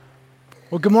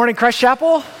Well, good morning, Christ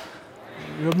Chapel.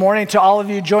 Good morning to all of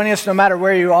you joining us no matter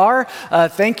where you are.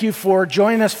 Thank you for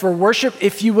joining us for worship.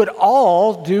 If you would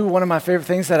all do one of my favorite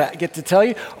things that I get to tell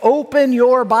you, open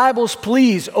your Bibles,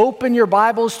 please. Open your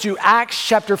Bibles to Acts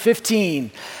chapter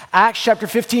 15. Acts chapter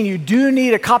 15, you do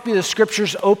need a copy of the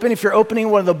scriptures open. If you're opening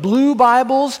one of the blue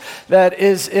Bibles that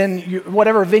is in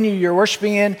whatever venue you're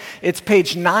worshiping in, it's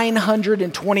page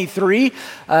 923.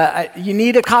 You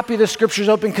need a copy of the scriptures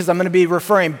open because I'm going to be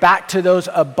referring back to those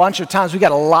a bunch of times. We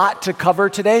got a lot to cover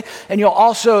today, and you'll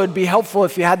also, it'd be helpful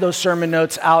if you had those sermon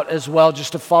notes out as well,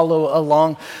 just to follow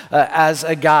along as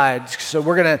a guide. So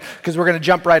we're gonna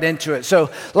jump right into it. So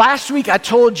last week I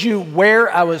told you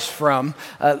where I was from.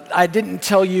 I didn't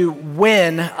tell you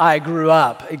when I grew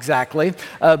up exactly,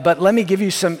 but let me give you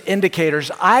some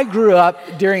indicators. I grew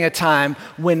up during a time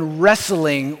when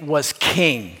wrestling was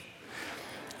king.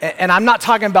 And I'm not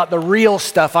talking about the real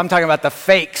stuff, I'm talking about the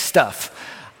fake stuff.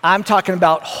 I'm talking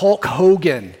about Hulk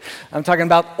Hogan. I'm talking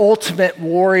about Ultimate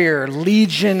Warrior,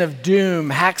 Legion of Doom,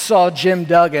 Hacksaw Jim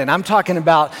Duggan. I'm talking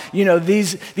about,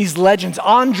 these legends.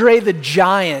 Andre the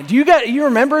Giant. You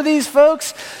remember these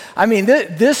folks? I mean,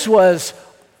 this was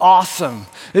awesome.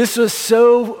 This was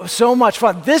so much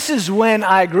fun. This is when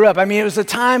I grew up. I mean, it was a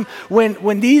time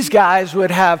when these guys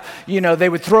would have, they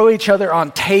would throw each other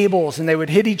on tables and they would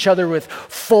hit each other with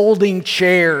folding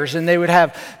chairs and they would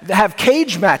have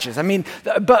cage matches. I mean,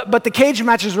 but the cage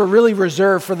matches were really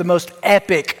reserved for the most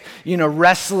epic,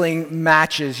 wrestling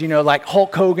matches, like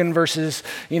Hulk Hogan versus,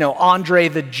 Andre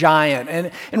the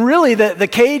Giant. And really the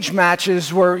cage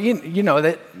matches were,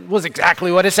 that was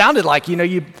exactly what it sounded like.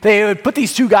 They would put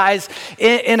these two guys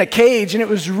in a cage, and it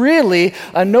was really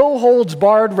a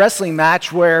no-holds-barred wrestling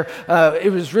match where it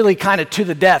was really kind of to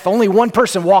the death. Only one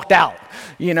person walked out,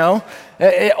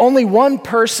 Only one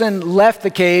person left the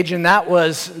cage, and that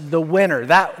was the winner.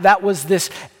 That was this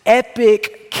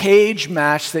epic cage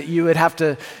match that you would have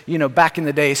to, back in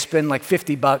the day, spend like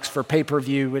 $50 for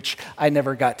pay-per-view, which I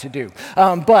never got to do.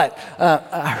 But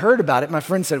I heard about it. My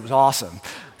friend said it was awesome.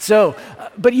 So,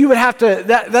 but you would have to,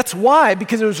 that's why,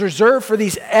 because it was reserved for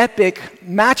these epic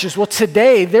matches. Well,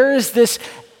 today, there is this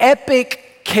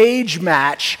epic cage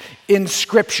match in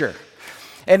Scripture.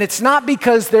 And it's not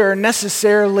because there are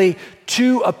necessarily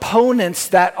two opponents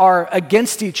that are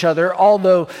against each other,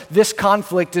 although this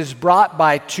conflict is brought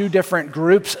by two different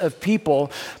groups of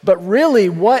people. But really,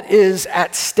 what is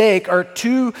at stake are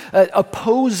two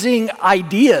opposing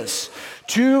ideas.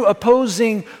 Two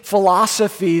opposing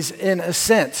philosophies in a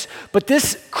sense. But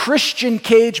this Christian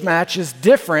cage match is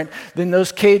different than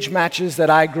those cage matches that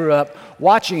I grew up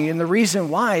watching. And the reason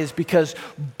why is because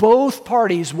both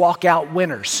parties walk out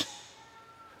winners.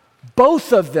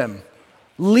 Both of them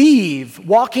leave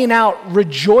walking out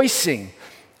rejoicing,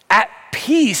 at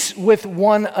peace with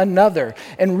one another.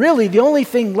 And really, the only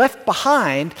thing left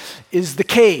behind is the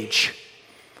cage,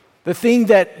 the thing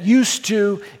that used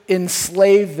to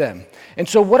enslave them. And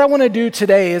so what I want to do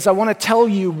today is I want to tell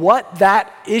you what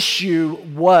that issue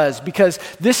was, because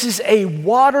this is a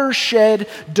watershed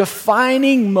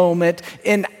defining moment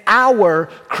in our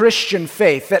Christian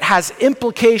faith that has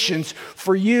implications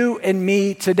for you and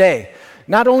me today.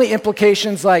 Not only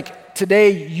implications like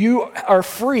today you are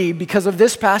free because of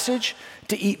this passage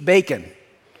to eat bacon.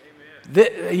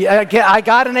 I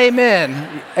got an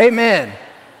amen. Amen.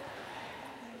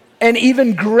 And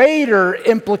even greater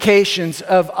implications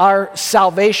of our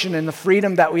salvation and the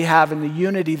freedom that we have and the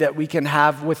unity that we can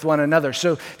have with one another.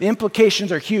 So the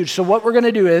implications are huge. So what we're going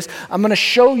to do is I'm going to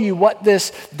show you what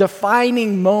this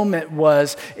defining moment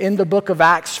was in the book of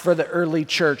Acts for the early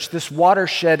church, this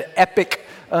watershed epic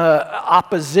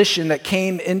opposition that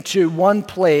came into one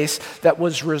place that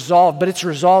was resolved, but it's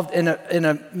resolved in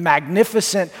a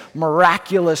magnificent,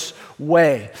 miraculous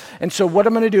way. And so what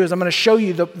I'm going to do is I'm going to show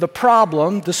you the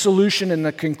problem, the solution, and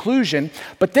the conclusion,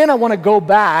 but then I want to go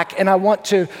back and I want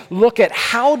to look at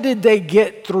how did they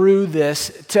get through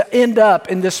this to end up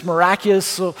in this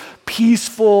miraculous,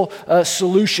 peaceful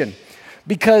solution.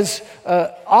 Because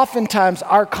oftentimes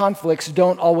our conflicts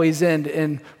don't always end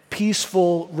in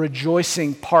peaceful,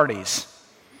 rejoicing parties.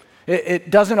 It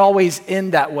doesn't always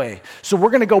end that way. So we're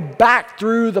going to go back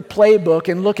through the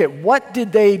playbook and look at what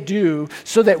did they do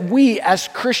so that we as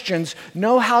Christians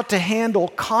know how to handle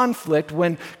conflict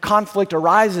when conflict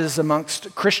arises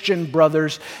amongst Christian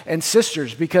brothers and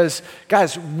sisters. Because,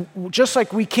 guys, just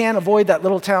like we can't avoid that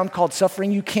little town called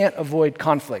suffering, you can't avoid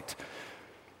conflict.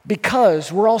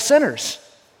 Because we're all sinners.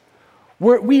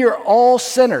 We are all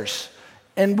sinners.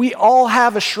 And we all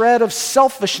have a shred of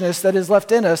selfishness that is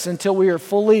left in us until we are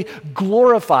fully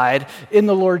glorified in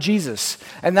the Lord Jesus.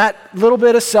 And that little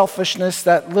bit of selfishness,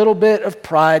 that little bit of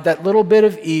pride, that little bit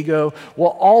of ego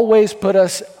will always put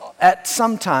us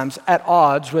sometimes at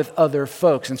odds with other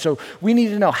folks. And so we need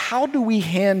to know, how do we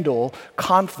handle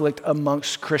conflict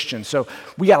amongst Christians? So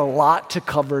we got a lot to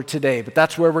cover today, but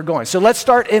that's where we're going. So let's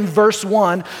start in verse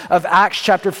 1 of Acts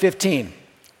chapter 15.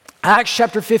 Acts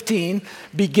chapter 15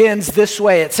 begins this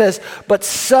way. It says, "But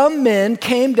some men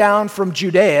came down from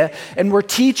Judea and were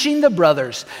teaching the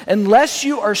brothers, unless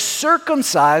you are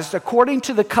circumcised according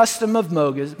to the custom of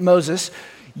Moses,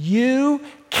 you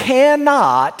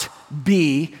cannot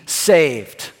be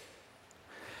saved."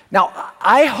 Now,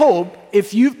 I hope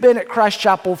if you've been at Christ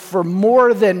Chapel for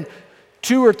more than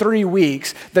 2 or 3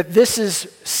 weeks, that this is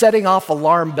setting off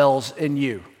alarm bells in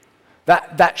you.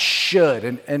 That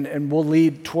should, and we'll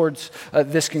lead towards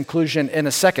this conclusion in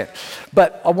a second.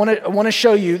 But I want to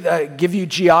show you, give you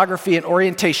geography and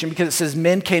orientation, because it says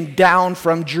men came down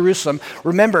from Jerusalem.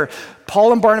 Remember,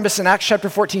 Paul and Barnabas in Acts chapter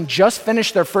 14 just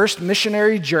finished their first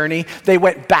missionary journey. They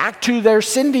went back to their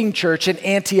sending church in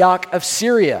Antioch of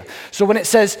Syria. So when it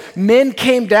says men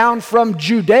came down from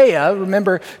Judea,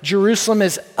 remember Jerusalem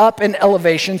is up in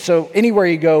elevation. So anywhere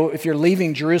you go, if you're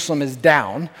leaving Jerusalem, is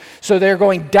down. So they're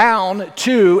going down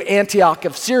to Antioch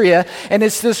of Syria. And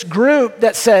it's this group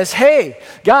that says, hey,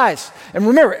 guys, and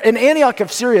remember, in Antioch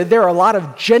of Syria, there are a lot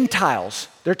of Gentiles.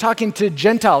 They're talking to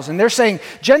Gentiles, and they're saying,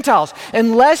 Gentiles,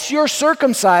 unless you're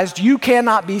circumcised, you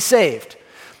cannot be saved.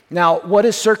 Now, what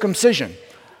is circumcision?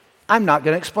 I'm not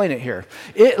going to explain it here.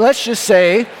 Let's just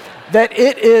say that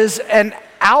it is an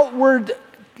outward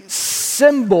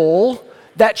symbol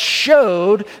that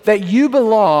showed that you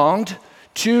belonged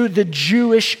to the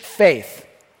Jewish faith.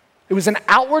 It was an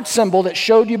outward symbol that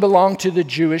showed you belonged to the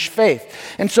Jewish faith.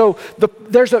 And so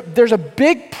there's a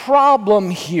big problem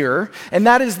here, and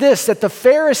that is this, that the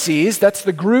Pharisees, that's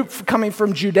the group coming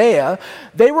from Judea,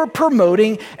 they were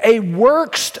promoting a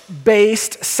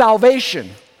works-based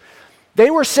salvation.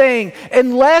 They were saying,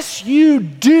 unless you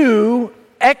do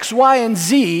X, Y, and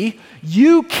Z,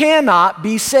 you cannot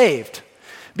be saved.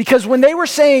 Because when they were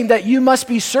saying that you must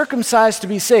be circumcised to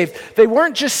be saved, they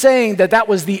weren't just saying that that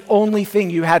was the only thing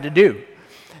you had to do.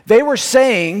 They were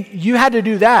saying you had to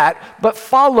do that, but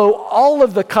follow all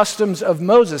of the customs of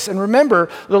Moses. And remember,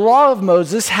 the law of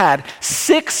Moses had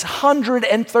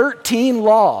 613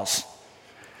 laws.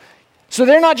 So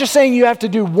they're not just saying you have to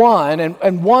do one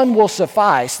and one will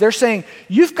suffice. They're saying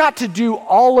you've got to do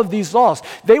all of these laws.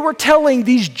 They were telling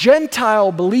these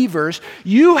Gentile believers,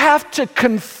 you have to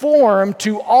conform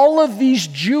to all of these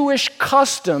Jewish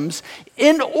customs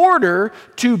in order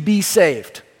to be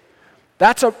saved.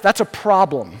 That's a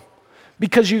problem,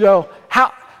 because you go,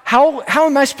 how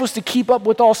am I supposed to keep up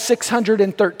with all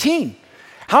 613?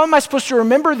 How am I supposed to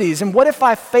remember these? And what if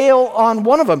I fail on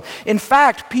one of them? In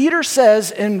fact, Peter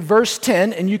says in verse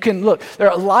 10, and you can look, there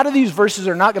are a lot of these verses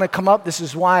are not going to come up. This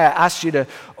is why I asked you to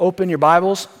open your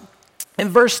Bibles. In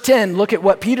verse 10, look at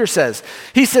what Peter says.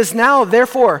 He says, now,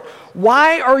 therefore,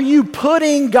 why are you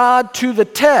putting God to the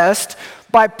test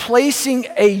by placing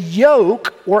a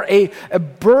yoke or a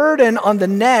burden on the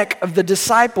neck of the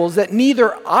disciples that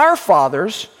neither our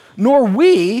fathers nor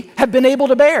we have been able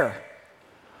to bear?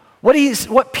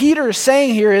 What Peter is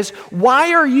saying here is,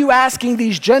 why are you asking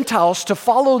these Gentiles to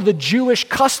follow the Jewish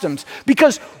customs?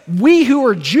 Because we who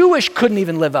are Jewish couldn't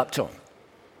even live up to them.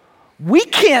 We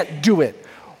can't do it.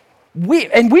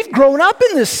 We've grown up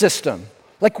in this system.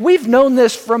 Like, we've known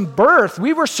this from birth.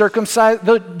 We were circumcised,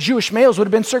 the Jewish males would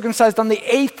have been circumcised on the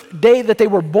 8th day that they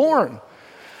were born.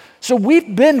 So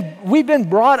we've been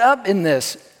brought up in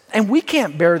this, and we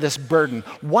can't bear this burden.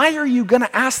 Why are you going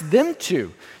to ask them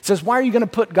to? It says, why are you going to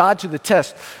put God to the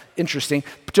test? Interesting.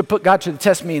 To put God to the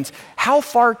test means, how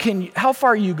far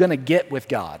are you going to get with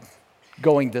God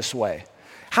going this way?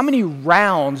 How many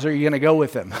rounds are you going to go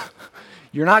with him?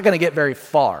 You're not going to get very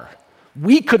far.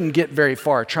 We couldn't get very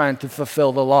far trying to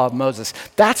fulfill the law of Moses.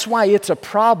 That's why it's a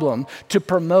problem to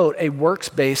promote a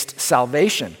works-based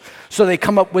salvation. So they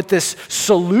come up with this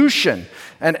solution.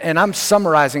 And I'm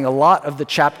summarizing a lot of the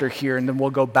chapter here, and then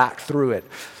we'll go back through it.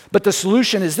 But the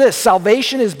solution is this: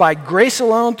 salvation is by grace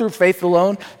alone, through faith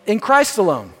alone, in Christ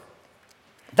alone.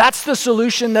 That's the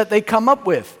solution that they come up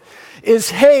with. Is,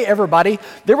 hey, everybody,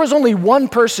 there was only one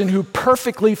person who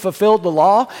perfectly fulfilled the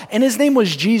law, and his name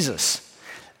was Jesus.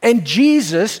 And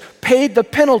Jesus paid the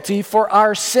penalty for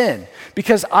our sin,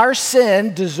 because our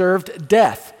sin deserved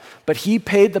death. But he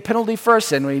paid the penalty for our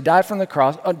sin when he died on the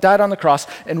cross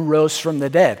and rose from the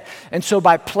dead. And so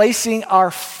by placing our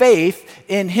faith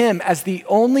in him as the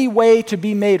only way to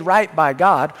be made right by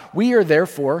God, we are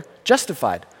therefore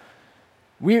justified.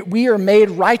 We are made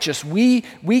righteous. We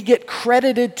get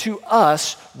credited to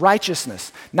us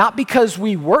righteousness, not because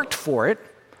we worked for it,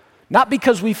 not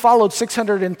because we followed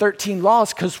 613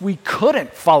 laws, because we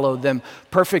couldn't follow them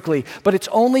perfectly, but it's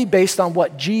only based on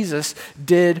what Jesus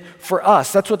did for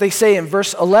us. That's what they say in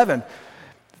verse 11.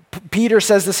 Peter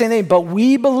says the same thing, but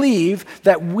we believe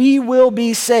that we will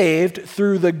be saved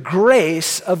through the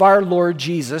grace of our Lord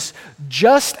Jesus,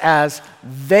 just as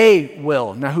they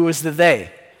will. Now, who is the they?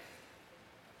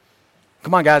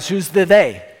 Come on, guys, who's the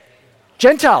they?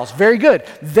 Gentiles, very good.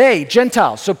 They,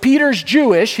 Gentiles. So Peter's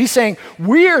Jewish. He's saying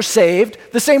we're saved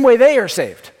the same way they are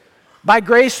saved, by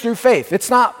grace through faith. It's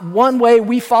not one way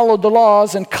we followed the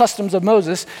laws and customs of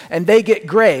Moses and they get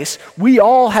grace. We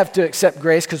all have to accept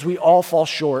grace because we all fall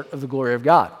short of the glory of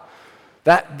God.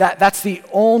 That's the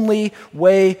only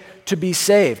way to be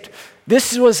saved.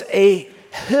 This was a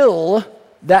hill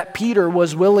that Peter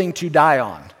was willing to die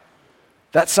on.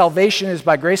 That salvation is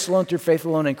by grace alone, through faith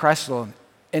alone, in Christ alone.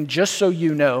 And just so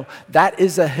you know, that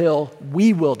is a hill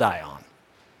we will die on.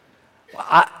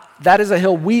 That is a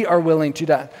hill we are willing to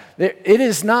die.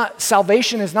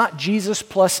 Salvation is not Jesus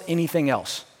plus anything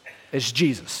else. It's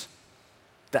Jesus.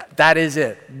 That is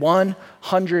it,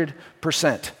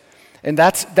 100%. And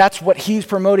that's what he's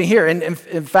promoting here. And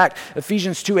in fact,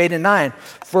 Ephesians 2:8-9,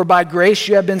 for by grace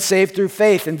you have been saved through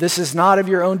faith, and this is not of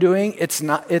your own doing, it's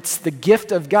the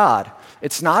gift of God.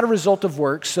 It's not a result of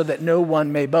works, so that no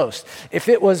one may boast. If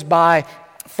it was by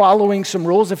following some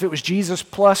rules, if it was Jesus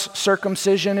plus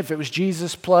circumcision, if it was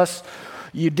Jesus plus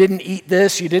you didn't eat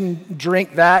this, you didn't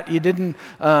drink that, you didn't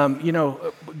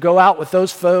go out with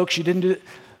those folks, you didn't do,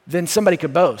 then somebody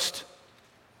could boast.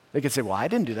 They could say, well, I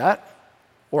didn't do that.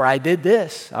 Or I did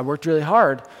this. I worked really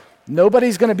hard.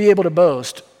 Nobody's going to be able to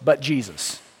boast but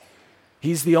Jesus.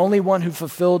 He's the only one who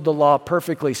fulfilled the law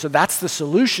perfectly. So that's the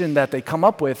solution that they come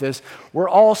up with is we're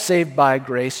all saved by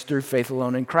grace through faith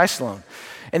alone in Christ alone.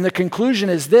 And the conclusion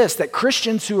is this, that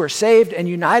Christians who are saved and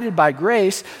united by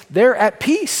grace, they're at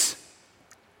peace.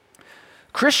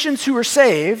 Christians who are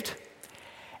saved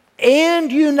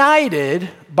and united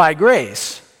by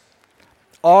grace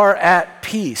are at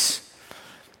peace.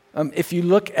 If you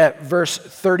look at verse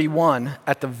 31,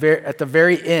 at the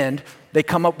very end, they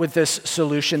come up with this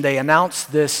solution. They announce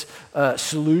this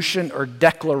solution or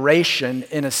declaration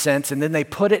in a sense, and then they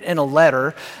put it in a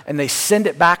letter, and they send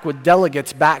it back with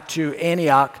delegates back to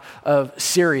Antioch of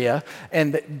Syria,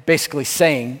 and basically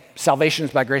saying, salvation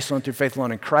is by grace alone, through faith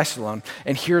alone, in Christ alone.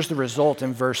 And here's the result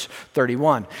in verse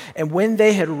 31. And when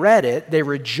they had read it, they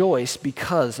rejoiced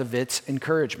because of its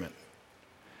encouragement.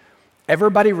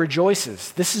 Everybody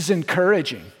rejoices. This is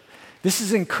encouraging. This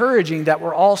is encouraging that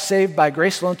we're all saved by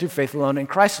grace alone, through faith alone, in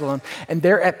Christ alone, and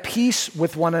they're at peace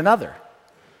with one another.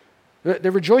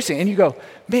 They're rejoicing. And you go,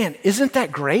 man, isn't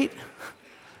that great?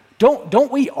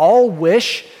 Don't we all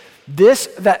wish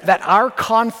that our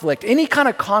conflict, any kind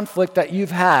of conflict that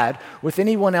you've had with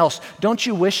anyone else, don't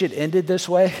you wish it ended this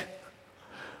way?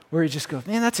 Where you just go,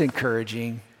 man, that's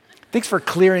encouraging. Thanks for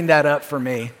clearing that up for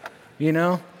me,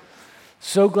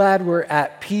 So glad we're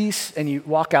at peace, and you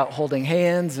walk out holding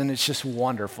hands, and it's just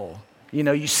wonderful.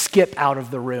 You skip out of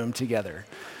the room together.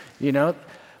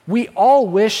 We all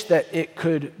wish that it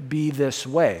could be this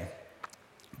way.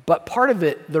 But part of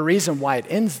it, the reason why it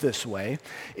ends this way,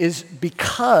 is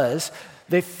because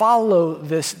they follow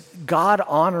these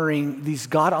God-honoring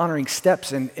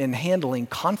steps in handling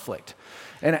conflict.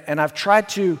 And I've tried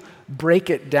to break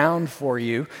it down for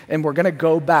you, and we're going to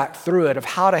go back through it of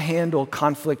how to handle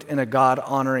conflict in a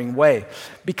God-honoring way.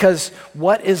 Because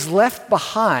what is left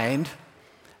behind,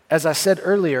 as I said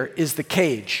earlier, is the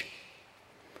cage.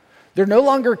 They're no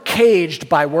longer caged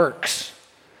by works.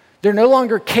 They're no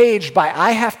longer caged by,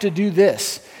 I have to do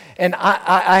this, and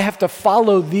I have to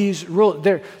follow these rules.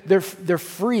 They're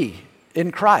free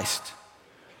in Christ,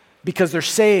 because they're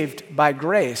saved by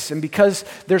grace. And because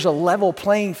there's a level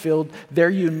playing field, they're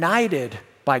united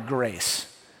by grace.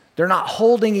 They're not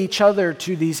holding each other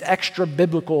to these extra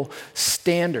biblical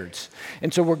standards.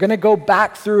 And so we're going to go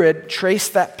back through it, trace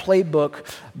that playbook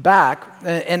back.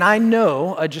 And I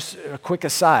know, just a quick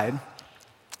aside,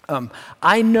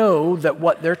 I know that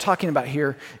what they're talking about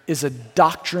here is a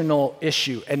doctrinal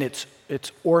issue, and it's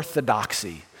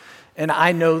orthodoxy. And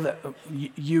I know that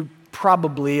you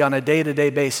probably on a day-to-day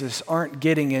basis aren't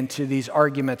getting into these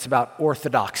arguments about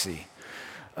orthodoxy.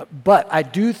 But I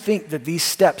do think that these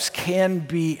steps can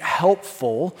be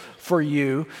helpful for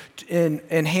you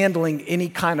in handling any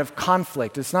kind of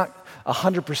conflict. It's not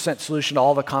 100% solution to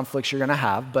all the conflicts you're going to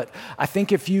have, but I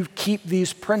think if you keep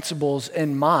these principles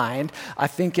in mind, I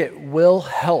think it will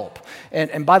help.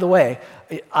 And by the way,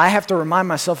 I have to remind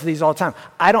myself of these all the time.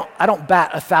 I don't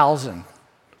bat 1,000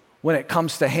 when it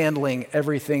comes to handling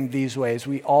everything these ways.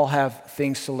 We all have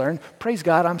things to learn. Praise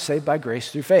God, I'm saved by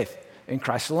grace through faith in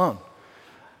Christ alone.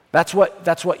 That's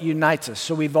what unites us.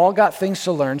 So we've all got things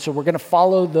to learn, so we're going to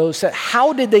follow those.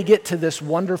 How did they get to this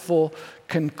wonderful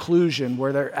conclusion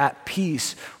where they're at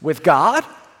peace with God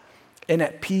and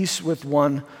at peace with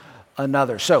one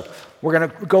another? So we're going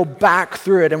to go back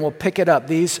through it and we'll pick it up.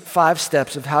 These 5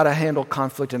 steps of how to handle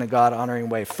conflict in a God-honoring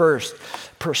way. First,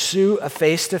 pursue a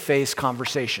face-to-face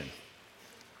conversation.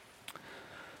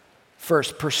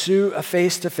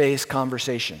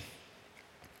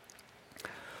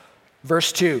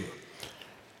 Verse 2,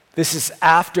 this is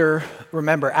after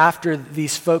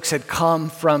these folks had come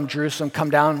from Jerusalem,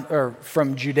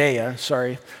 from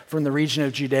the region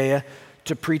of Judea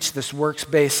to preach this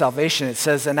works-based salvation. It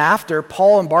says, and after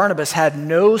Paul and Barnabas had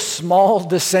no small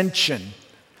dissension.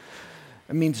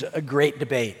 It means a great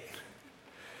debate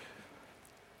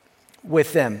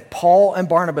with them. Paul and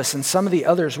Barnabas and some of the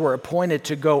others were appointed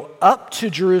to go up to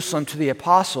Jerusalem to the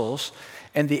apostles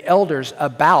and the elders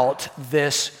about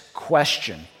this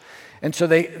question. And so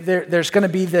there's going to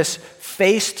be this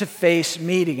face-to-face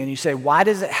meeting. And you say, why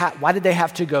did they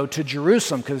have to go to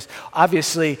Jerusalem? Because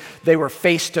obviously they were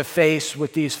face-to-face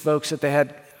with these folks that they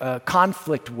had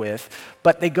conflict with.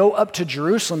 But they go up to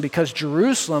Jerusalem because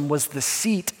Jerusalem was the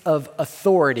seat of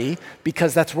authority,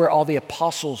 because that's where all the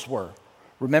apostles were.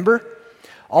 Remember?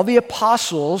 All the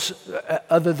apostles,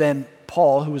 other than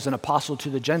Paul, who was an apostle to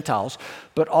the Gentiles,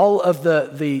 but all of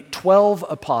the 12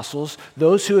 apostles,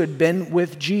 those who had been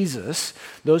with Jesus,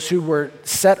 those who were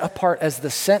set apart as the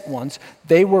sent ones,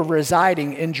 they were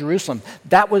residing in Jerusalem.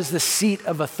 That was the seat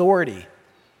of authority.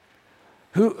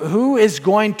 Who is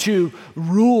going to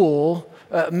rule,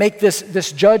 make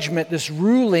this judgment, this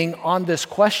ruling on this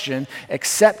question,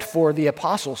 except for the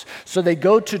apostles? So they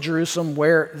go to Jerusalem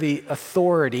where the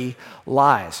authority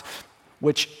lies,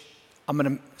 which I'm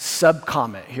going to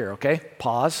sub-comment here, okay?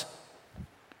 Pause.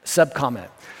 Sub-comment.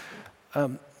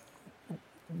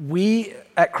 We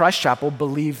at Christ Chapel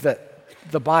believe that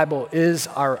the Bible is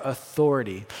our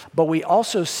authority, but we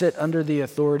also sit under the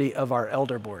authority of our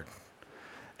elder board.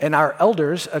 And our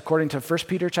elders, according to 1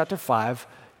 Peter chapter 5,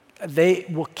 they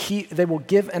will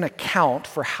give an account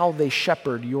for how they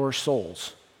shepherd your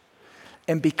souls.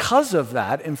 And because of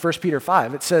that, in 1 Peter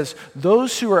 5, it says,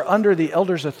 those who are under the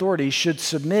elders' authority should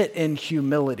submit in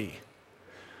humility.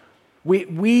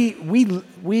 We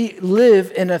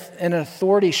live in an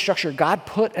authority structure. God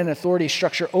put an authority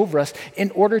structure over us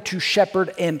in order to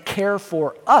shepherd and care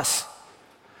for us.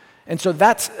 And so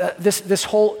that's this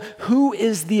whole who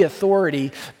is the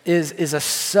authority is a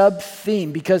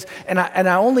sub-theme, because I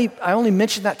only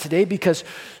mention that today because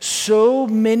so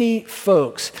many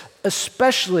folks,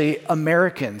 especially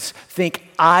Americans, think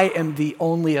I am the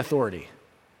only authority.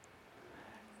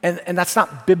 And that's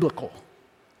not biblical.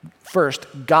 First,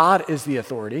 God is the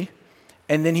authority,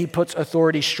 and then he puts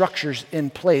authority structures in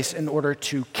place in order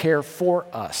to care for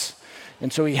us.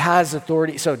 And so he has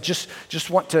authority. So just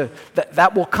want to,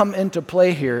 that will come into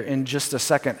play here in just a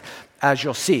second, as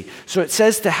you'll see. So it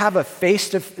says to have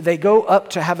they go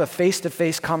up to have a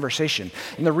face-to-face conversation.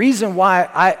 And the reason why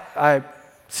I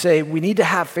say we need to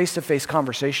have face-to-face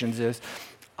conversations is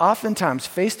oftentimes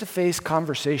face-to-face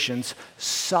conversations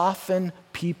soften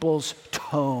people's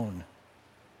tone.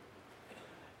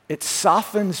 It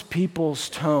softens people's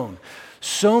tone.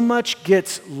 So much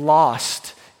gets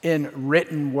lost in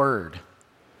written word.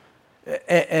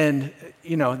 And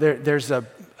you know, there's a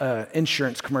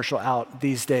insurance commercial out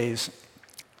these days,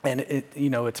 and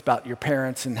it's about your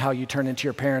parents and how you turn into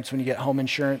your parents when you get home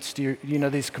insurance. Do you know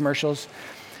these commercials?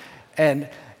 And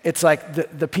it's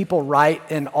like the people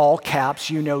write in all caps,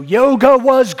 yoga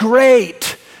was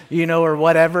great, or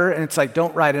whatever. And it's like,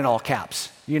 don't write in all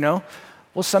caps, Well,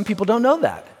 some people don't know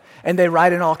that. And they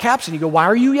write in all caps, and you go, why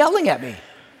are you yelling at me?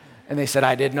 And they said,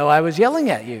 I didn't know I was yelling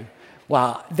at you.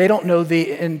 Well, they don't know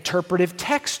the interpretive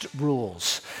text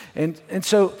rules. And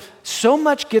so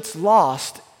much gets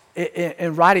lost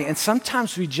in writing. And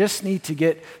sometimes we just need to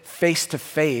get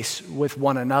face-to-face with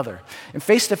one another. And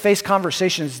face-to-face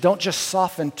conversations don't just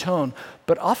soften tone,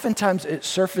 but oftentimes it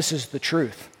surfaces the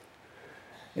truth.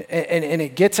 And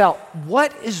it gets out,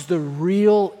 what is the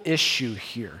real issue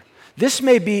here? This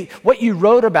may be, what you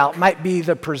wrote about might be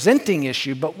the presenting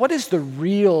issue, but what is the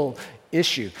real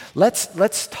issue.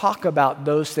 Let's talk about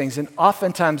those things. And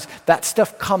oftentimes that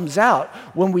stuff comes out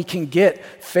when we can get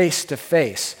face to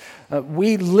face.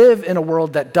 We live in a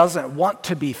world that doesn't want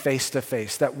to be face to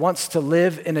face, that wants to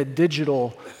live in a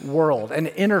digital world and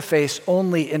interface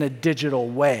only in a digital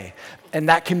way. And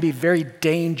that can be very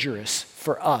dangerous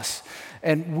for us.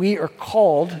 And we are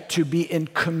called to be in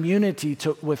community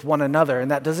with one another.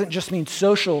 And that doesn't just mean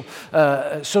social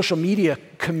media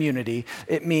community.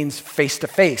 It means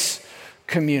face-to-face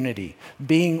community,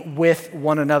 being with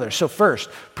one another. So first,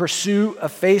 pursue a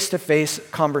face-to-face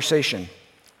conversation.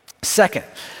 Second,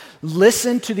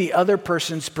 listen to the other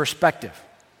person's perspective.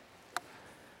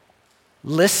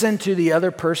 Listen to the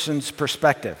other person's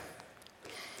perspective.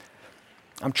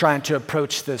 I'm trying to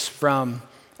approach this from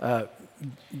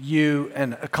you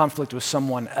and a conflict with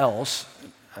someone else,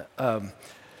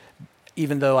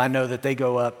 even though I know that they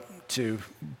go up to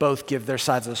both give their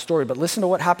sides of the story. But listen to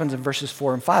what happens in verses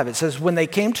 4 and 5. It says, when they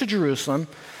came to Jerusalem,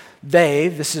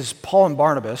 this is Paul and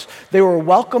Barnabas, they were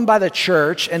welcomed by the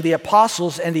church and the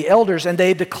apostles and the elders, and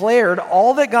they declared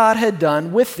all that God had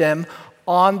done with them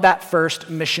on that first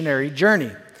missionary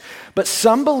journey. But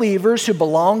some believers who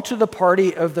belonged to the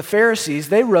party of the Pharisees,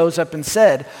 they rose up and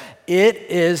said, it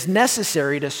is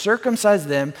necessary to circumcise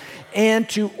them and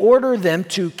to order them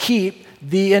to keep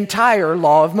the entire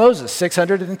law of Moses,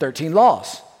 613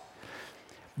 laws.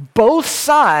 Both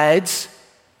sides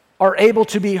are able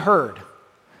to be heard.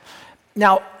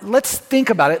 Now, let's think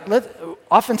about it.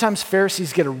 Oftentimes,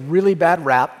 Pharisees get a really bad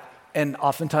rap, and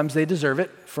oftentimes they deserve it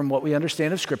from what we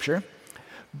understand of Scripture.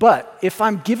 But if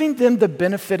I'm giving them the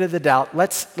benefit of the doubt,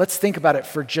 let's think about it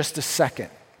for just a second.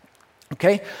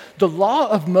 Okay? The law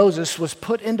of Moses was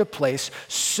put into place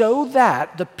so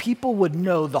that the people would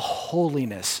know the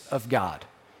holiness of God.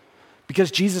 Because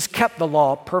Jesus kept the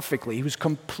law perfectly. He was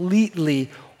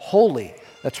completely holy.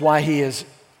 That's why he is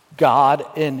God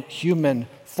in human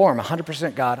form,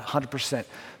 100% God, 100%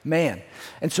 man.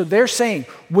 And so they're saying,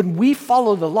 when we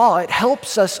follow the law, it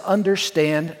helps us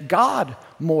understand God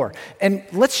more. And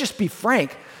let's just be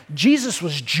frank, Jesus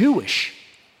was Jewish.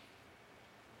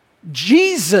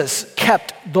 Jesus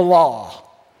kept the law.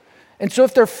 And so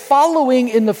if they're following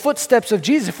in the footsteps of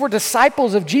Jesus, if we're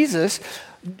disciples of Jesus,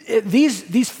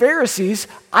 these Pharisees,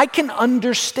 I can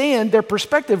understand their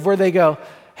perspective where they go,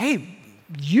 hey,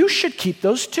 you should keep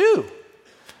those too.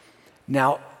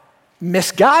 Now,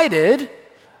 misguided,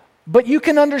 but you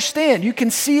can understand, you can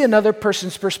see another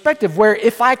person's perspective where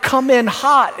if I come in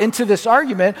hot into this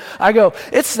argument, I go,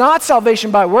 it's not salvation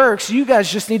by works, you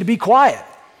guys just need to be quiet.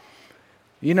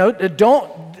 You know,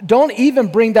 don't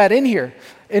even bring that in here.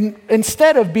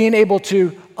 Instead of being able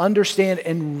to understand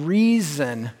and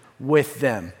reason with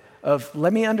them of,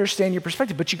 let me understand your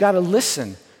perspective, but you got to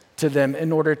listen to them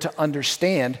in order to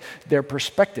understand their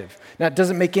perspective. Now, it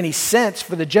doesn't make any sense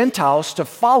for the Gentiles to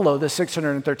follow the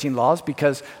 613 laws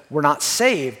because we're not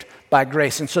saved by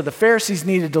grace. And so the Pharisees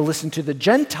needed to listen to the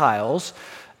Gentiles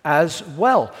as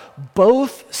well.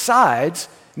 Both sides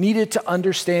needed to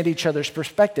understand each other's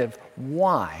perspective.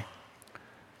 Why?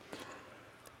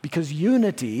 Because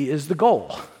unity is the goal.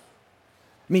 I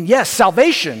mean, yes,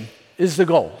 salvation is the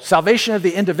goal, salvation of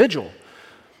the individual.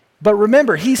 But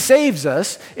remember, he saves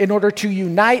us in order to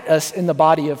unite us in the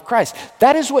body of Christ.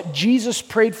 That is what Jesus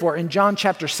prayed for in John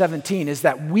chapter 17, is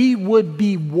that we would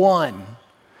be one,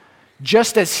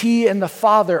 just as he and the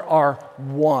Father are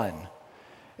one.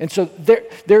 And so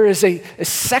there is a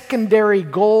secondary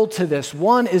goal to this.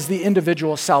 One is the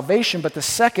individual salvation, but the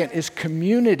second is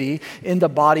community in the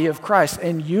body of Christ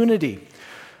and unity.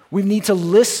 We need to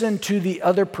listen to the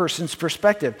other person's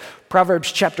perspective.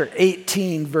 Proverbs chapter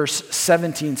 18, verse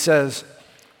 17 says,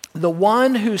 the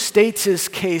one who states his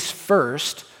case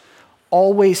first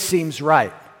always seems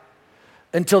right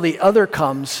until the other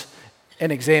comes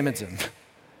and examines him.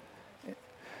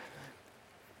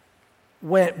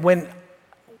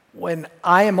 When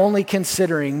I am only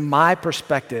considering my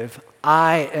perspective,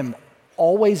 I am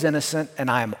always innocent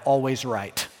and I am always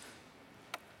right.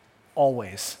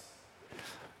 Always.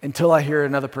 Until I hear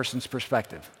another person's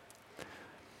perspective.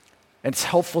 And it's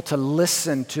helpful to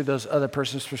listen to those other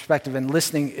person's perspective, and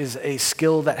listening is a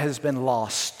skill that has been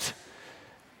lost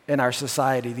in our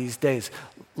society these days.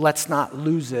 Let's not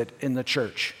lose it in the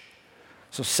church.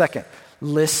 So second,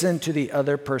 listen to the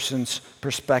other person's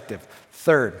perspective.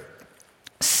 Third,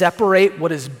 separate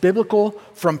what is biblical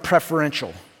from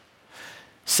preferential.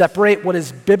 Separate what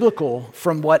is biblical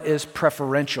from what is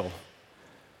preferential.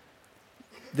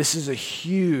 This is a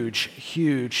huge,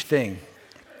 huge thing.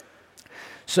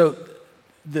 So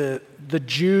the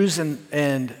Jews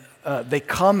and they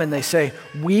come and they say,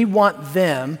 we want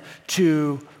them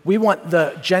to we want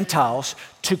the Gentiles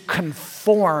to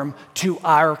conform to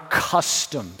our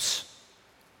customs.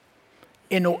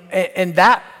 And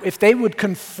that, if they would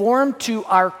conform to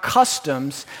our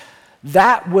customs,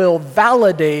 that will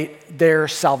validate their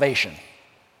salvation.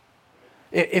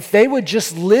 If they would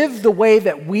just live the way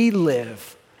that we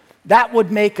live, that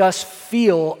would make us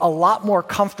feel a lot more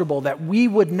comfortable, that we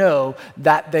would know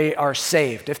that they are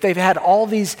saved. If they've had all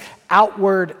these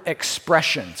outward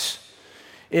expressions,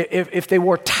 if they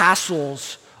wore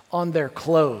tassels on their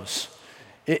clothes,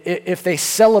 if they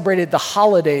celebrated the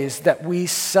holidays that we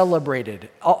celebrated,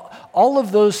 all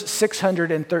of those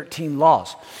 613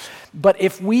 laws. But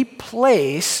if we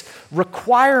place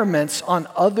requirements on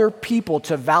other people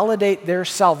to validate their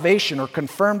salvation or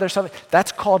confirm their salvation,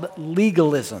 that's called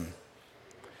legalism,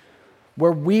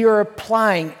 where we are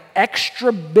applying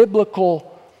extra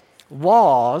biblical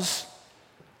laws,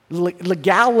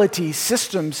 legality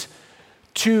systems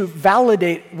to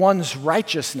validate one's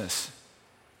righteousness.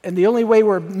 And the only way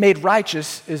we're made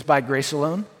righteous is by grace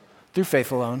alone, through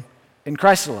faith alone, in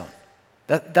Christ alone.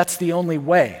 That's the only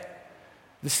way.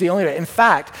 This is the only way. In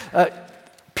fact,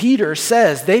 Peter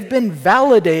says they've been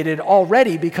validated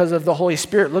already because of the Holy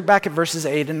Spirit. Look back at verses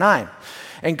 8 and 9.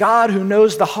 And God, who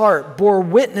knows the heart, bore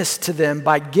witness to them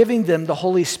by giving them the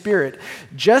Holy Spirit,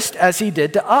 just as he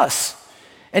did to us.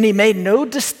 And he made no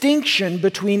distinction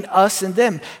between us and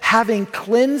them, having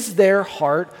cleansed their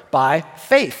heart by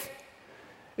faith.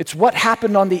 It's what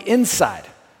happened on the inside.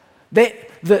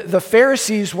 The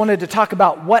Pharisees wanted to talk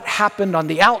about what happened on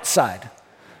the outside.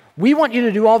 We want you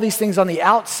to do all these things on the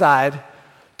outside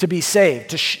to be saved,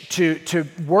 to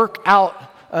work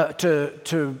out,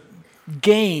 to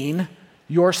gain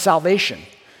your salvation.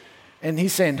 And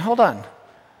he's saying, hold on.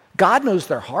 God knows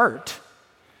their heart,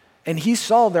 and he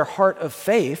saw their heart of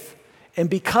faith, and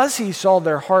because he saw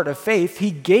their heart of faith,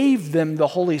 he gave them the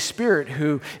Holy Spirit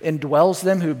who indwells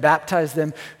them, who baptized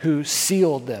them, who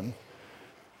sealed them,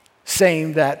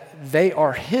 saying that they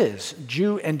are his,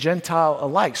 Jew and Gentile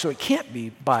alike. So it can't be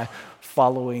by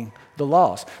following the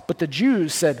laws. But the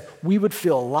Jews said we would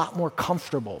feel a lot more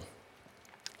comfortable.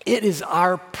 It is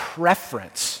our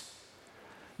preference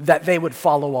that they would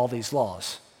follow all these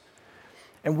laws.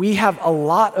 And we have a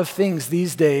lot of things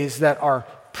these days that are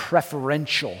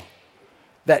preferential.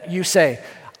 That you say,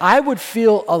 I would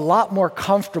feel a lot more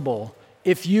comfortable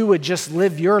if you would just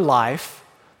live your life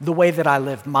the way that I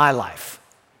live my life.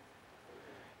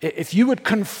 If you would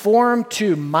conform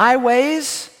to my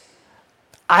ways,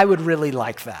 I would really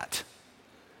like that.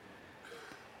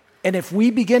 And if we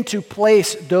begin to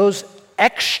place those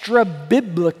extra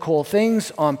biblical things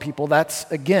on people, that's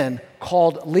again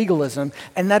called legalism,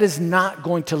 and that is not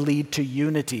going to lead to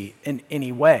unity in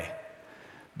any way.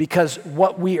 Because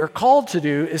what we are called to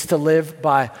do is to live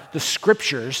by the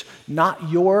scriptures, not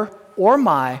your or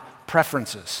my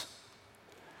preferences.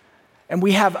 And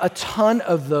we have a ton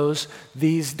of those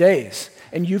these days.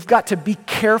 And you've got to be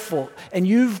careful, and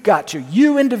you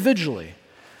individually,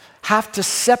 have to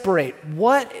separate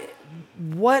what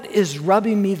is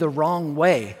rubbing me the wrong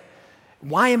way.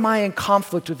 Why am I in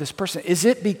conflict with this person? Is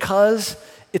it because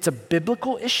it's a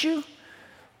biblical issue?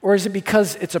 Or is it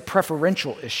because it's a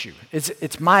preferential issue?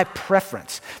 It's my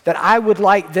preference that I would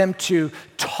like them to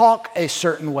talk a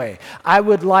certain way. I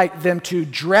would like them to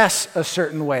dress a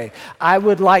certain way. I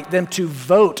would like them to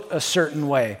vote a certain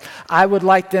way. I would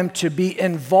like them to be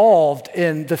involved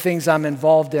in the things I'm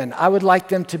involved in. I would like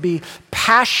them to be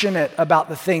passionate about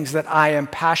the things that I am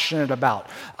passionate about.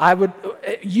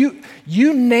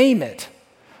 You name it.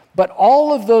 But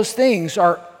all of those things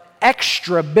are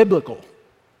extra biblical.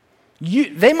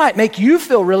 They might make you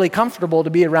feel really comfortable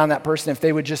to be around that person if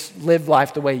they would just live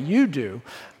life the way you do,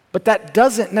 but that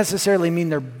doesn't necessarily mean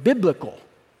they're biblical.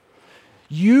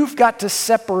 You've got to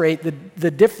separate the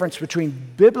difference between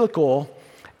biblical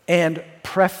and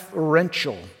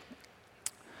preferential.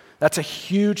 That's a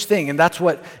huge thing, and that's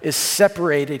what is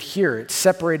separated here. It's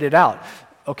separated out.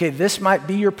 Okay, this might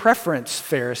be your preference,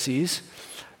 Pharisees,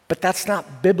 but that's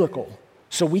not biblical.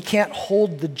 So we can't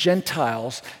hold the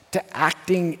Gentiles to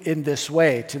acting in this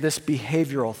way, to this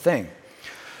behavioral thing.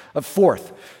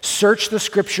 Fourth, search the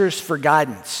scriptures for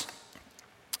guidance.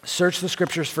 Search the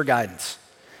scriptures for guidance.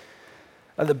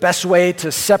 The best way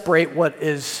to separate what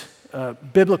is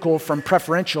biblical from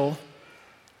preferential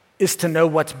is to know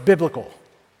what's biblical.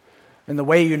 And the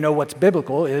way you know what's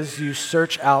biblical is you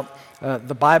search out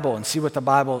the Bible and see what the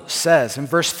Bible says. In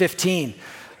verse 15,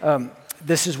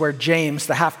 this is where James,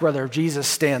 the half-brother of Jesus,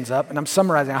 stands up. And I'm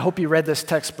summarizing. I hope you read this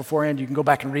text beforehand. You can go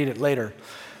back and read it later.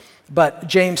 But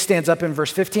James stands up in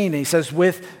verse 15 and he says,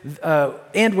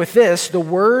 and with this, the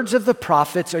words of the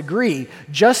prophets agree,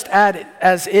 just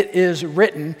as it is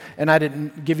written. And I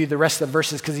didn't give you the rest of the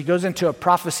verses because he goes into a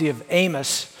prophecy of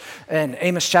Amos in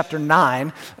Amos chapter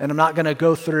 9. And I'm not going to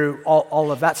go through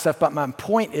all of that stuff. But my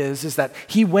point is that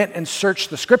he went and searched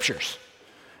the scriptures.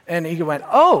 And he went,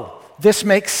 oh, this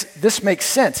makes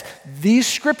sense. These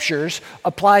scriptures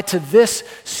apply to this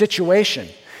situation.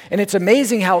 And it's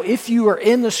amazing how if you are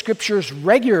in the scriptures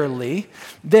regularly,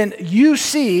 then you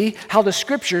see how the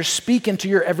scriptures speak into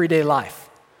your everyday life.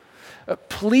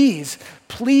 Please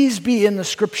be in the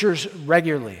scriptures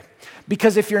regularly.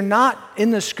 Because if you're not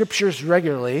in the scriptures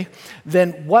regularly,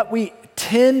 then what we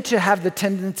tend to have the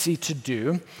tendency to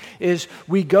do is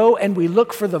we go and we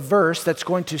look for the verse that's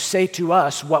going to say to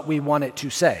us what we want it to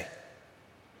say.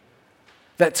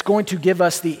 That's going to give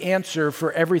us the answer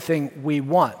for everything we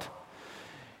want.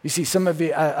 You see, some of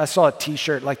you, I saw a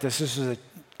t-shirt like this. This is a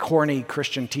corny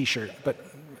Christian t-shirt, but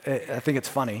I think it's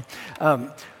funny.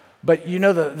 But you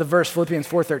know the verse, Philippians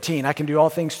 4:13, I can do all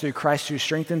things through Christ who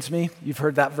strengthens me. You've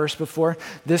heard that verse before.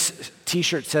 This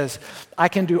t-shirt says, I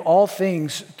can do all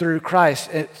things through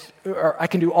Christ, or I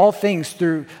can do all things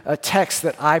through a text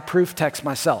that I proof text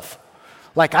myself.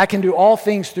 Like I can do all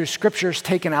things through scriptures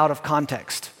taken out of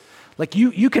context. Like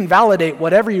you can validate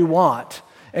whatever you want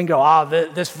and go,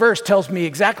 this verse tells me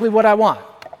exactly what I want.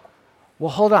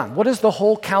 Well, hold on. What does the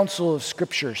whole counsel of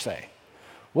Scripture say?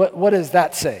 What does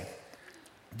that say?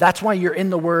 That's why you're in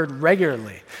the Word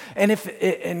regularly.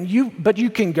 But you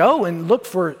can go and look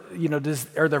for,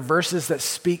 are there verses that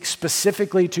speak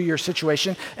specifically to your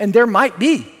situation? And there might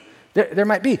be. There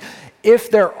might be.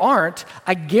 If there aren't,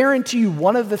 I guarantee you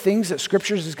one of the things that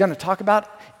Scriptures is going to talk about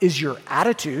is your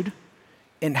attitude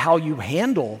and how you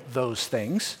handle those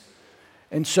things.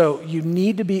 And so you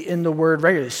need to be in the Word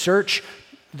regularly. Search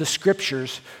the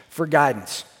Scriptures for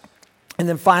guidance. And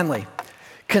then finally,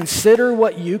 consider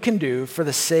what you can do for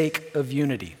the sake of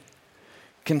unity.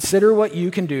 Consider what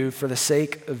you can do for the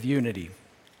sake of unity.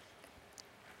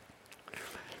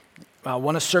 I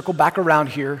want to circle back around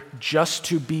here just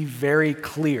to be very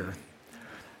clear.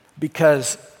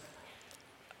 Because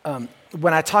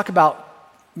when I talk about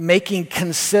making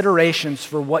considerations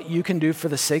for what you can do for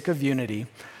the sake of unity,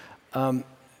 I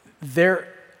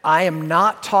am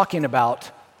not talking about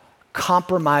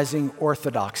compromising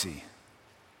orthodoxy.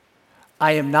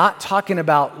 I am not talking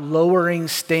about lowering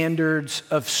standards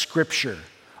of Scripture.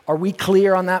 Are we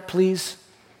clear on that, please?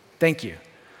 Thank you.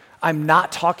 I'm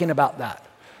not talking about that.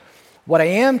 What I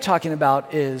am talking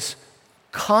about is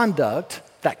conduct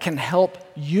that can help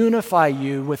unify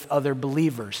you with other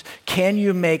believers. Can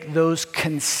you make those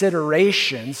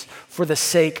considerations for the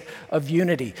sake of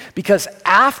unity? Because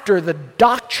after the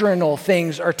doctrinal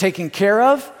things are taken care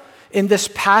of in this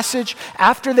passage,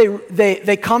 after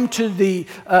they come to the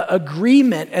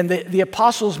agreement and the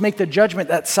apostles make the judgment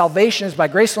that salvation is by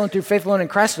grace alone, through faith alone, in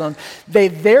Christ alone, they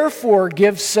therefore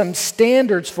give some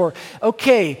standards for,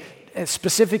 okay,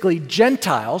 specifically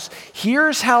Gentiles,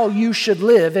 here's how you should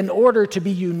live in order to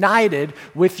be united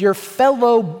with your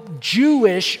fellow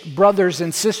Jewish brothers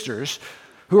and sisters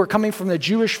who are coming from the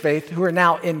Jewish faith who are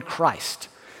now in Christ.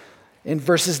 In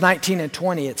verses 19 and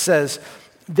 20, it says,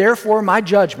 therefore, my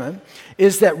judgment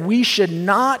is that we should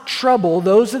not trouble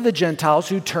those of the Gentiles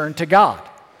who turn to God.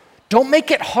 Don't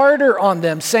make it harder on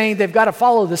them, saying they've got to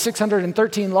follow the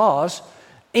 613 laws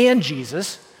and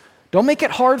Jesus. Don't make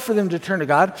it hard for them to turn to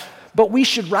God. But we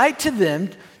should write to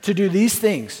them to do these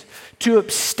things, to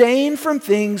abstain from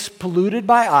things polluted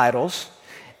by idols,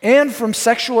 and from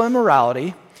sexual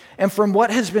immorality, and from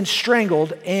what has been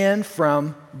strangled, and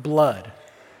from blood.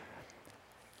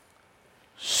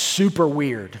 Super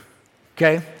weird,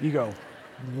 okay? You go,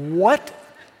 what?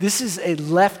 This is a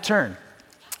left turn.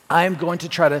 I am going to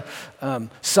try to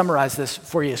summarize this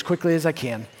for you as quickly as I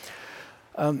can.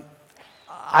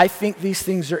 I think these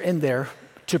things are in there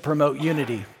to promote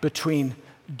unity between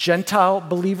Gentile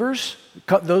believers,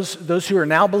 those who are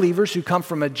now believers who come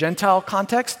from a Gentile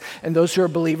context, and those who are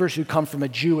believers who come from a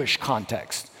Jewish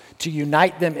context, to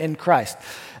unite them in Christ.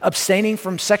 Abstaining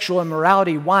from sexual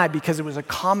immorality, why? Because it was a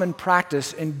common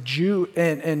practice in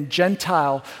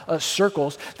Gentile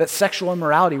circles that sexual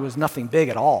immorality was nothing big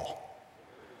at all.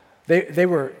 They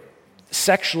were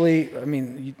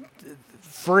sexually,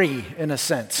 free in a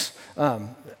sense.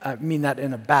 I mean that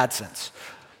in a bad sense.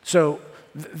 So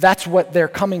that's what they're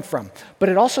coming from. But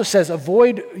it also says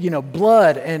avoid,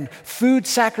 blood and food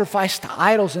sacrificed to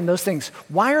idols and those things.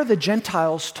 Why are the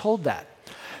Gentiles told that?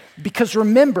 Because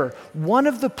remember, one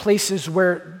of the places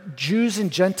where Jews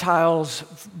and Gentiles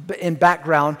in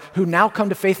background who now come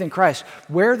to faith in Christ,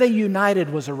 where they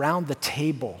united was around the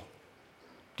table.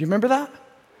 Do you remember that?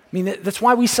 I mean, that's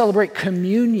why we celebrate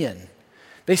communion.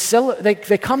 They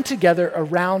come together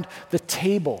around the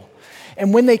table.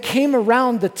 And when they came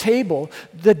around the table,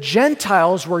 the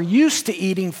Gentiles were used to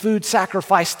eating food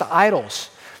sacrificed to idols.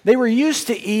 They were used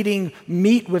to eating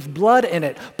meat with blood in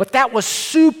it, but that was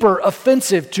super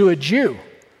offensive to a Jew.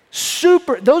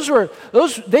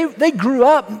 They grew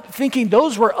up thinking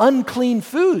those were unclean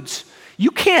foods.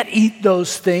 You can't eat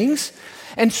those things.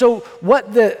 And so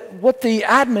what the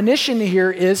admonition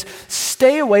here is,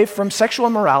 stay away from sexual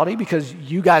immorality, because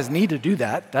you guys need to do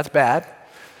that. That's bad.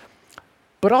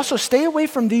 But also stay away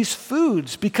from these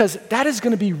foods, because that is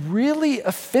going to be really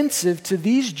offensive to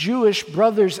these Jewish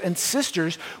brothers and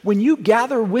sisters when you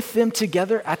gather with them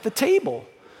together at the table.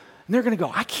 And they're going to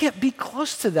go, I can't be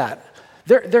close to that.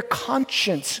 Their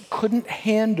conscience couldn't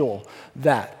handle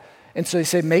that. And so they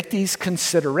say, make these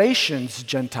considerations,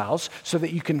 Gentiles, so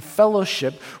that you can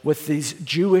fellowship with these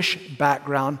Jewish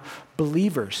background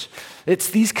believers. It's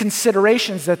these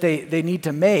considerations that they need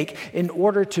to make in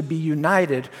order to be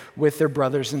united with their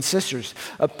brothers and sisters.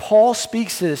 Paul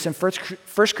speaks to this in 1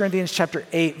 Corinthians chapter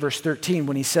 8, verse 13,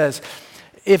 when he says,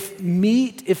 if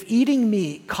eating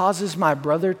meat causes my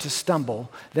brother to stumble,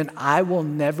 then I will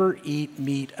never eat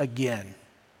meat again.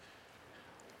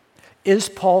 Is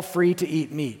Paul free to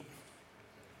eat meat?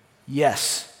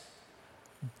 Yes,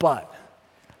 but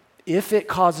if it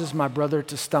causes my brother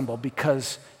to stumble,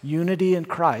 because unity in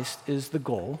Christ is the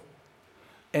goal,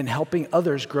 and helping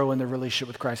others grow in their relationship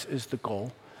with Christ is the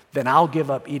goal, then I'll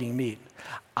give up eating meat.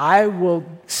 I will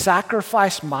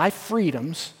sacrifice my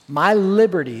freedoms, my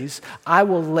liberties, I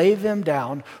will lay them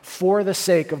down for the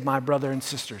sake of my brother and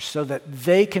sisters, so that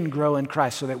they can grow in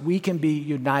Christ, so that we can be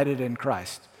united in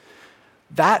Christ.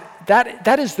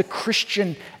 That is the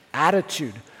Christian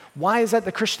attitude. Why is that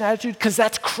the Christian attitude? Because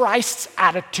that's Christ's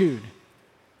attitude.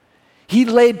 He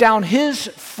laid down his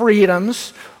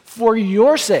freedoms for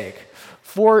your sake,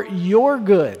 for your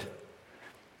good,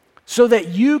 so that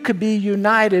you could be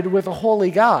united with a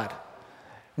holy God.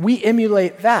 We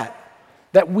emulate that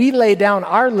we lay down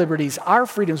our liberties, our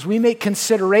freedoms. We make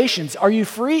considerations. Are you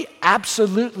free?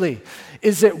 Absolutely.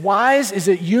 Is it wise? Is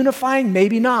it unifying?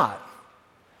 Maybe not.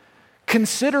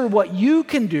 Consider what you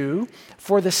can do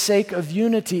for the sake of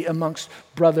unity amongst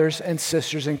brothers and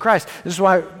sisters in Christ. This is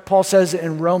why Paul says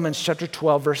in Romans chapter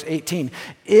 12, verse 18,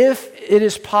 if it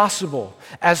is possible,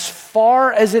 as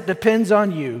far as it depends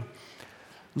on you,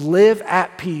 live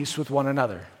at peace with one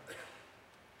another.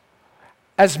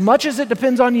 As much as it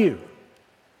depends on you,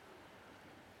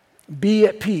 be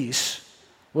at peace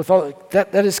with all.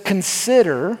 That is,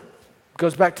 consider.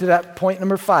 Goes back to that point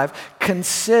number 5.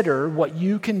 Consider what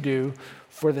you can do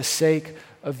for the sake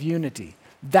of unity.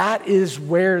 That is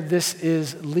where this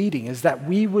is leading, is that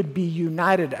we would be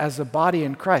united as a body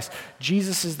in Christ.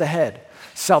 Jesus is the head.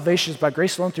 Salvation is by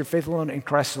grace alone, through faith alone, in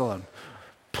Christ alone.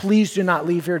 Please do not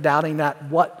leave here doubting that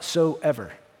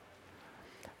whatsoever.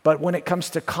 But when it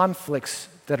comes to conflicts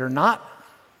that are not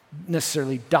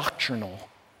necessarily doctrinal,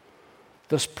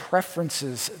 those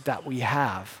preferences that we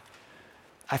have,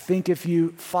 I think if you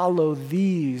follow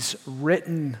these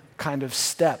written kind of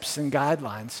steps and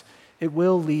guidelines, it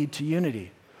will lead to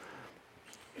unity.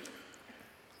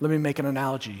 Let me make an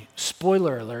analogy.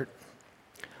 Spoiler alert,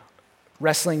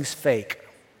 wrestling's fake.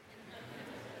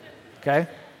 Okay?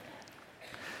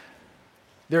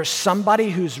 There's somebody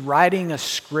who's writing a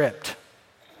script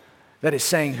that is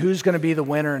saying who's going to be the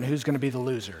winner and who's going to be the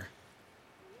loser.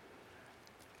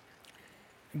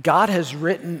 God has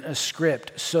written a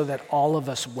script so that all of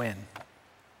us win.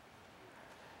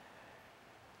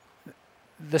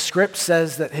 The script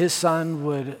says that his son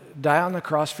would die on the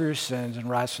cross for your sins and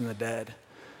rise from the dead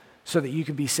so that you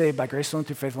could be saved by grace alone,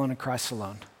 through faith alone, in Christ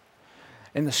alone.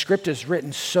 And the script is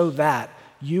written so that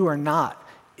you are not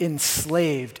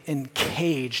enslaved and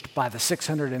caged by the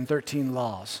 613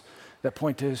 laws that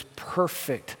point to his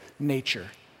perfect nature,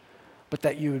 but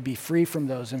that you would be free from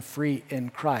those and free in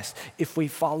Christ. If we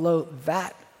follow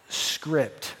that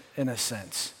script, in a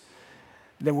sense,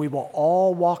 then we will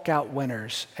all walk out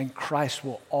winners and Christ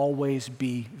will always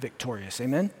be victorious.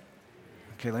 Amen?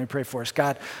 Okay, let me pray for us.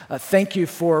 God, thank you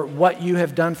for what you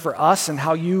have done for us and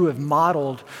how you have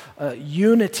modeled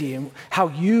unity and how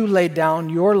you laid down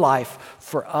your life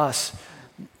for us.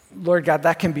 Lord God,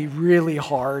 that can be really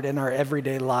hard in our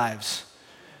everyday lives,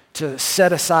 to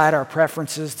set aside our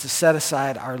preferences, to set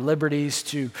aside our liberties,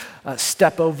 to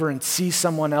step over and see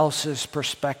someone else's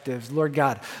perspective. Lord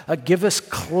God, give us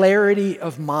clarity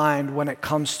of mind when it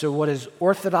comes to what is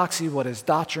orthodoxy, what is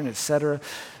doctrine, etc.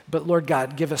 But Lord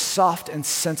God, give us soft and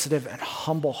sensitive and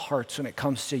humble hearts when it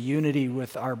comes to unity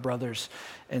with our brothers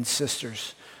and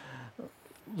sisters.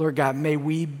 Lord God, may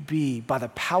we be, by the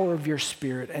power of your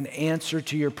Spirit, an answer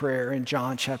to your prayer in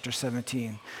John chapter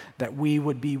 17, that we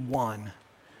would be one,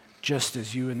 just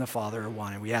as you and the Father are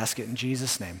one. And we ask it in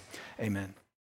Jesus' name. Amen.